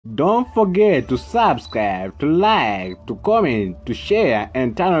Don't forget to subscribe, to like, to comment, to share,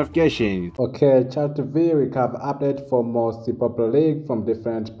 and turn notifications. Okay, Chat TV, we have update for most popular league from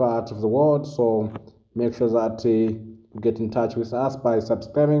different parts of the world. So make sure that you get in touch with us by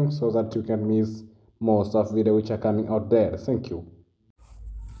subscribing so that you can miss most of video which are coming out there. Thank you.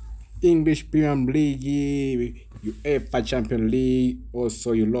 English Premier League, UEFA Champions League,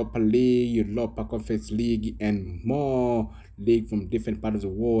 also Europa League, Europa Conference League, and more league from different parts of the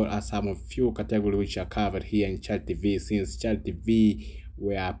world are some of few categories which are covered here in Chat TV. Since Chat TV,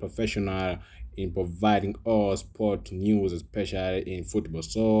 we are professional in providing all sport news, especially in football.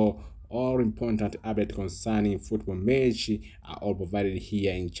 So all important updates concerning football match are all provided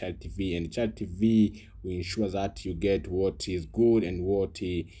here in Chat TV. And Chat TV will ensure that you get what is good and what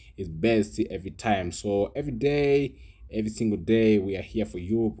is best every time. So every single day, we are here for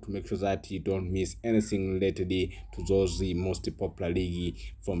you to make sure that you don't miss anything related to those the most popular league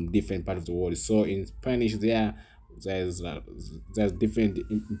from different parts of the world. So in Spanish, there's different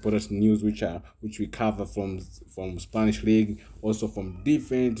important news which we cover from Spanish league, also from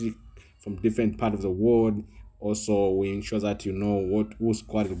different part of the world. Also, we ensure that you know who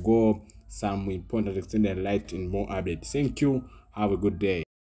scored the goal, some important extended highlight, and more updates. Thank you. Have a good day.